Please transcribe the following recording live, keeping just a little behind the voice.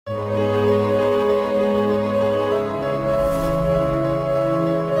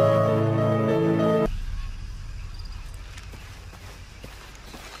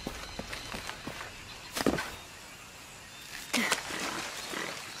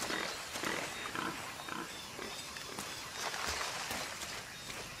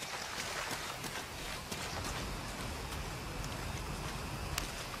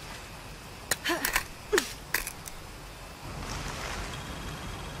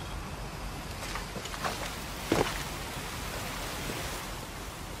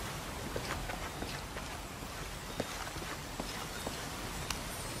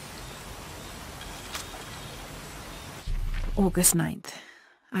August 9th.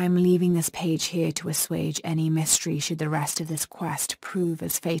 I am leaving this page here to assuage any mystery should the rest of this quest prove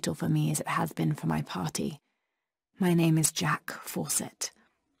as fatal for me as it has been for my party. My name is Jack Fawcett.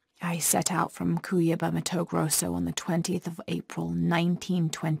 I set out from Cuyaba, Mato Grosso on the 20th of April,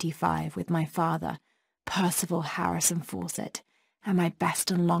 1925 with my father, Percival Harrison Fawcett, and my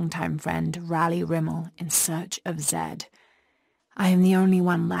best and longtime friend, Raleigh Rimmel, in search of Zed. I am the only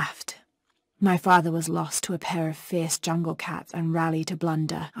one left. My father was lost to a pair of fierce jungle cats and Raleigh to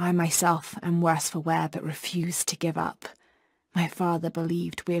blunder. I myself am worse for wear but refuse to give up. My father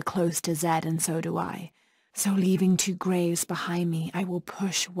believed we are close to Zed, and so do I. So leaving 2 graves behind me, I will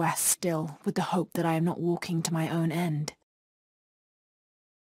push west still, with the hope that I am not walking to my own end.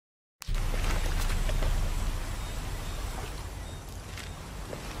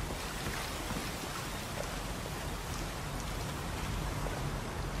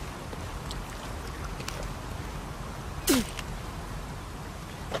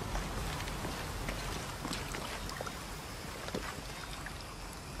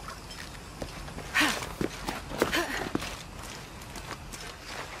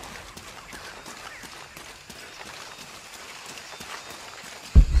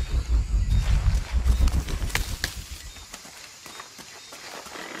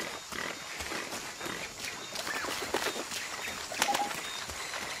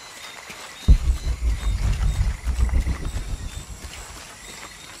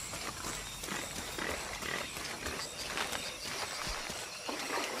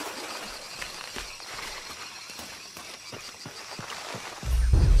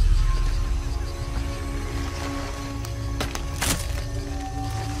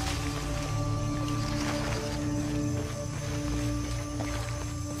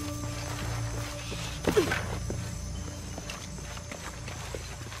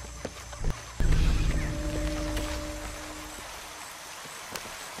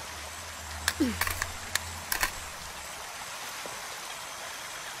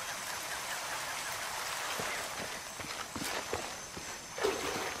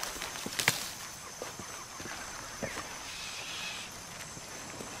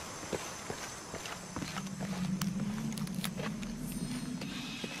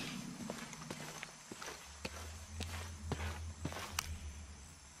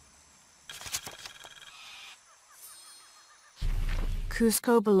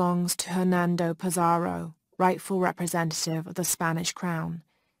 Cusco belongs to Hernando Pizarro, rightful representative of the Spanish crown.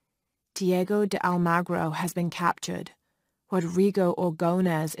 Diego de Almagro has been captured. Rodrigo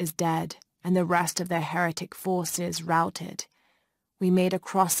Orgones is dead, and the rest of their heretic forces routed. We made a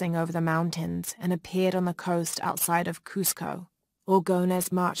crossing over the mountains and appeared on the coast outside of Cusco.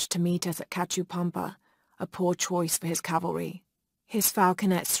 Orgones marched to meet us at Cachupampa, a poor choice for his cavalry. His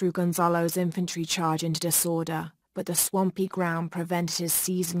falconets threw Gonzalo's infantry charge into disorder, but the swampy ground prevented his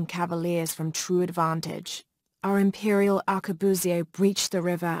seasoned cavaliers from true advantage. Our imperial arquebusier breached the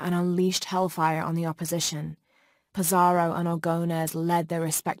river and unleashed hellfire on the opposition. Pizarro and Orgones led their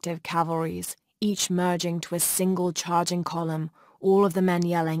respective cavalries, each merging to a single charging column, all of the men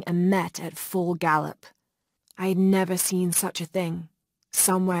yelling, and met at full gallop. I had never seen such a thing.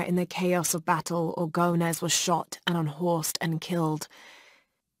 Somewhere in the chaos of battle, Orgones was shot and unhorsed and killed.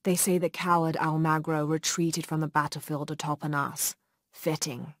 They say the coward Almagro retreated from the battlefield atop an ass.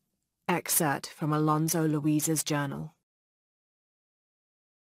 Fitting. Excerpt from Alonso Luiz's journal.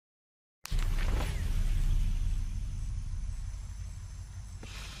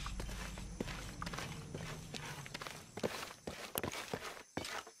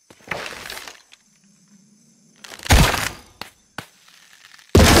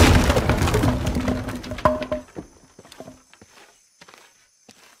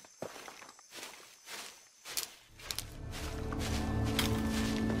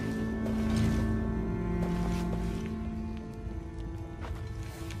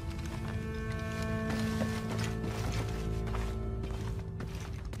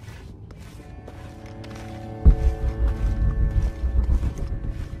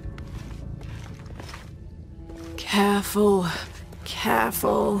 Careful,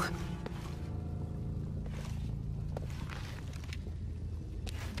 careful.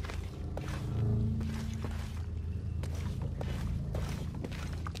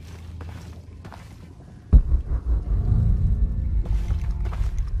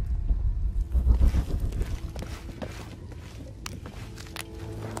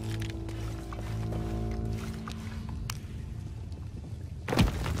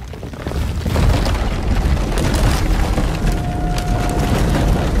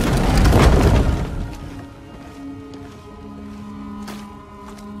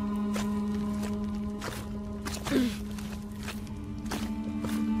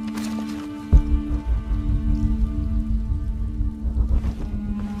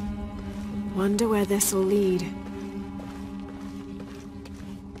 Wonder where this will lead.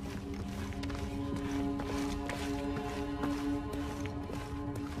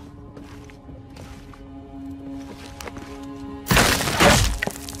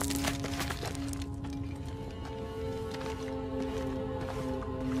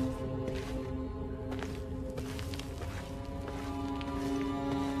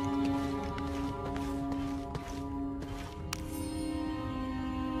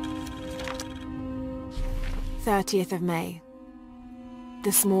 May 30th.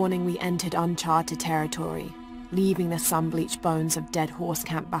 This morning we entered uncharted territory, leaving the sun-bleached bones of dead horse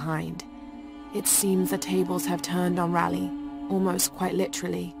camp behind. It seems the tables have turned on Raleigh, almost quite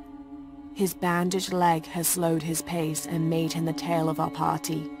literally. His bandaged leg has slowed his pace and made him the tail of our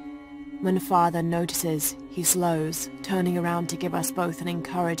party. When Father notices, he slows, turning around to give us both an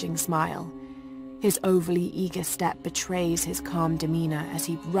encouraging smile. His overly eager step betrays his calm demeanor as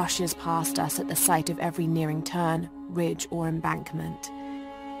he rushes past us at the sight of every nearing turn, ridge, or embankment.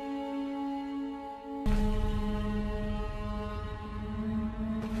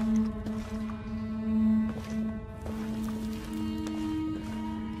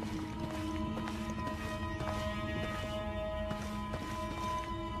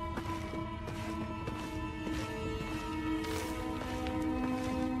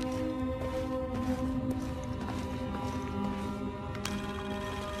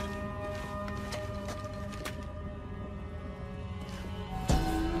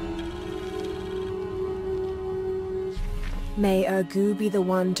 May Urqu be the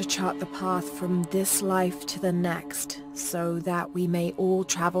one to chart the path from this life to the next, so that we may all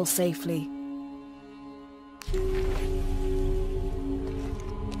travel safely.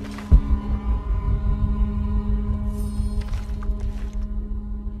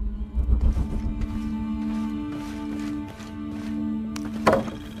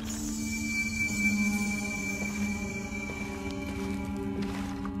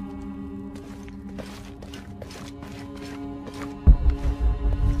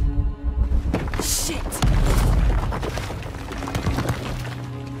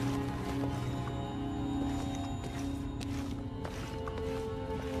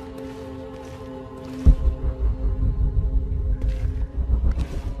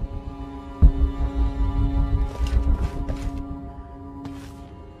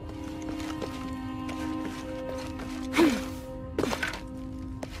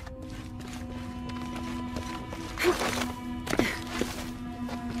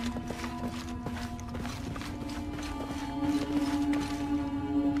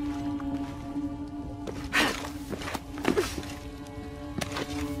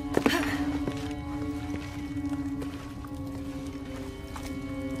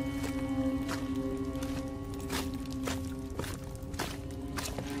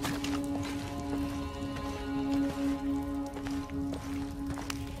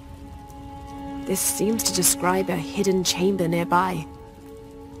 This seems to describe a hidden chamber nearby.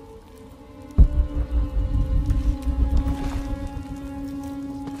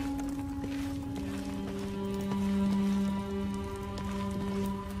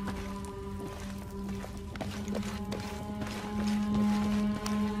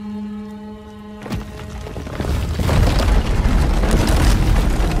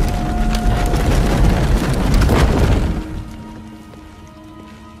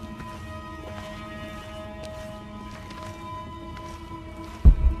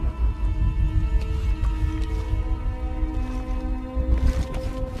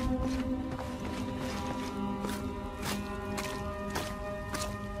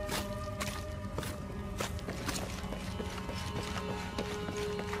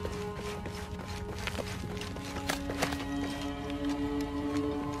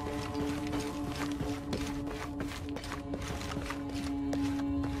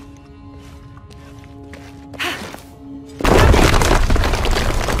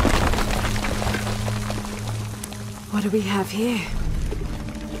 What do we have here?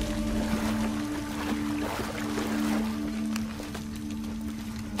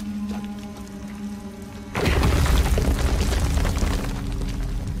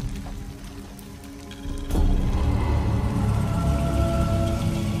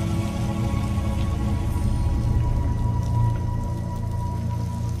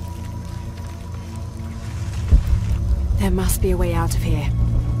 There must be a way out of here.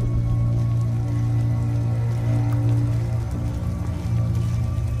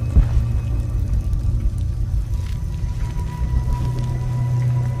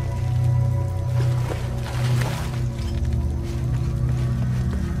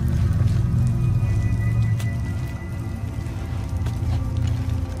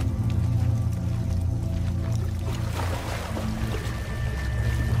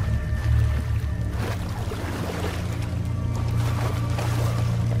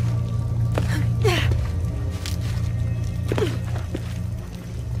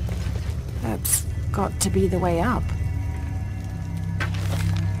 got to be the way up.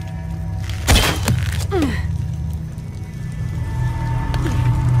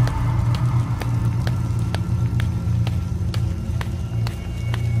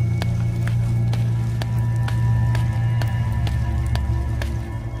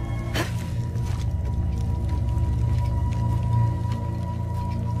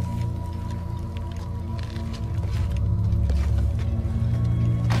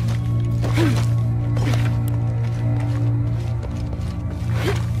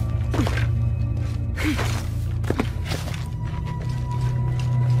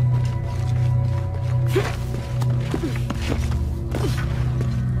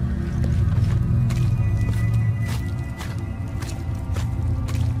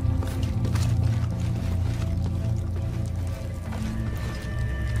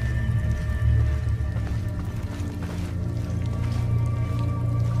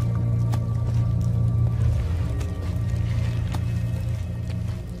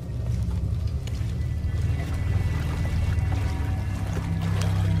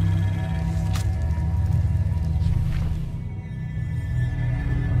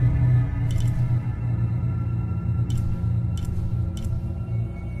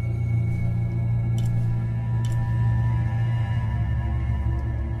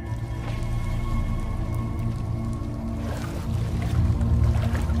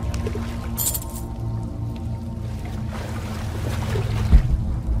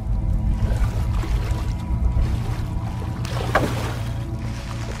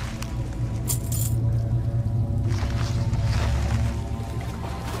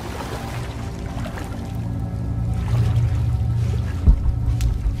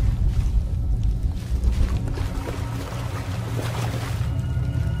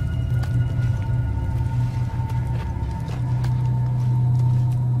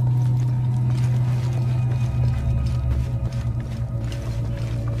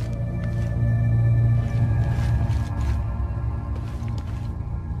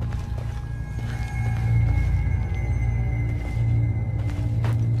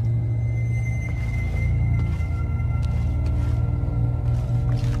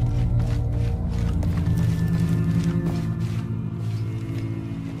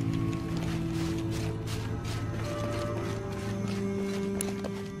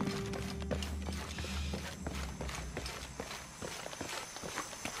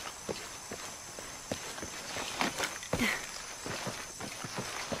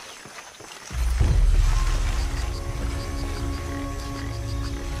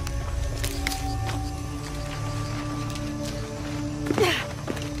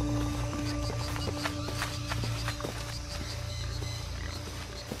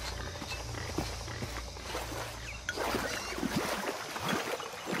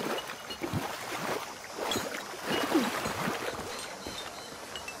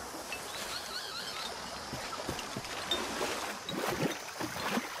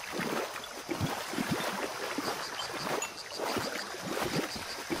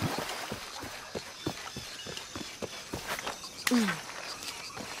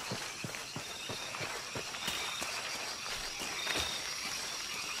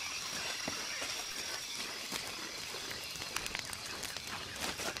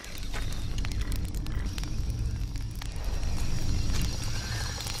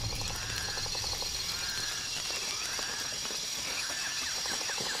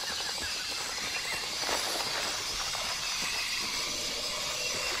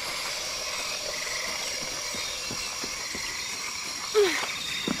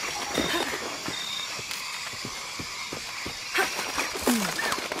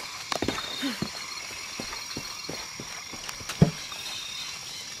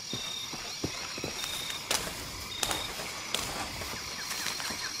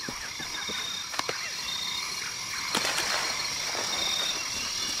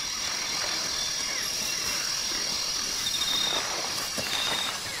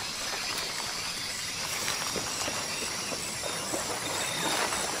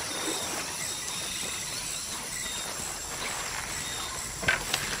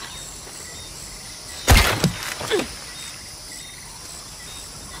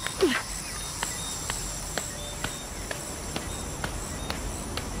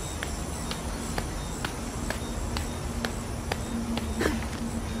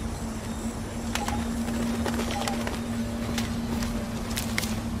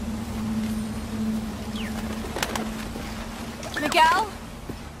 Miguel?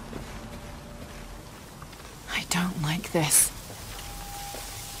 I don't like this.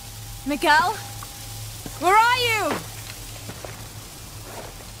 Miguel? Where are you?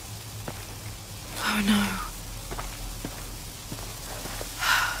 Oh no.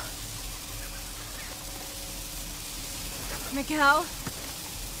 Miguel?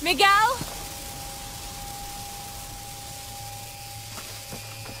 Miguel?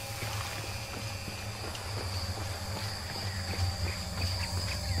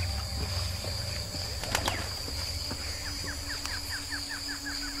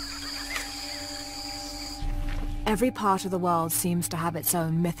 Every part of the world seems to have its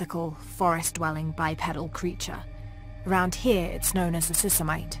own mythical, forest-dwelling bipedal creature. Around here it's known as the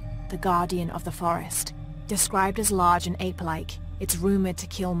Sisamite, the guardian of the forest. Described as large and ape-like, it's rumored to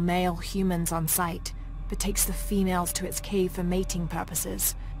kill male humans on sight, but takes the females to its cave for mating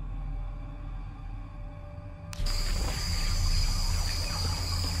purposes.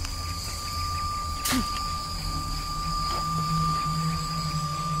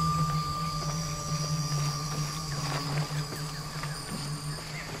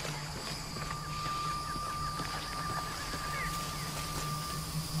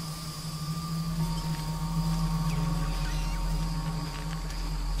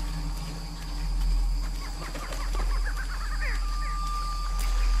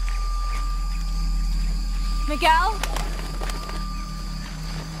 Miguel?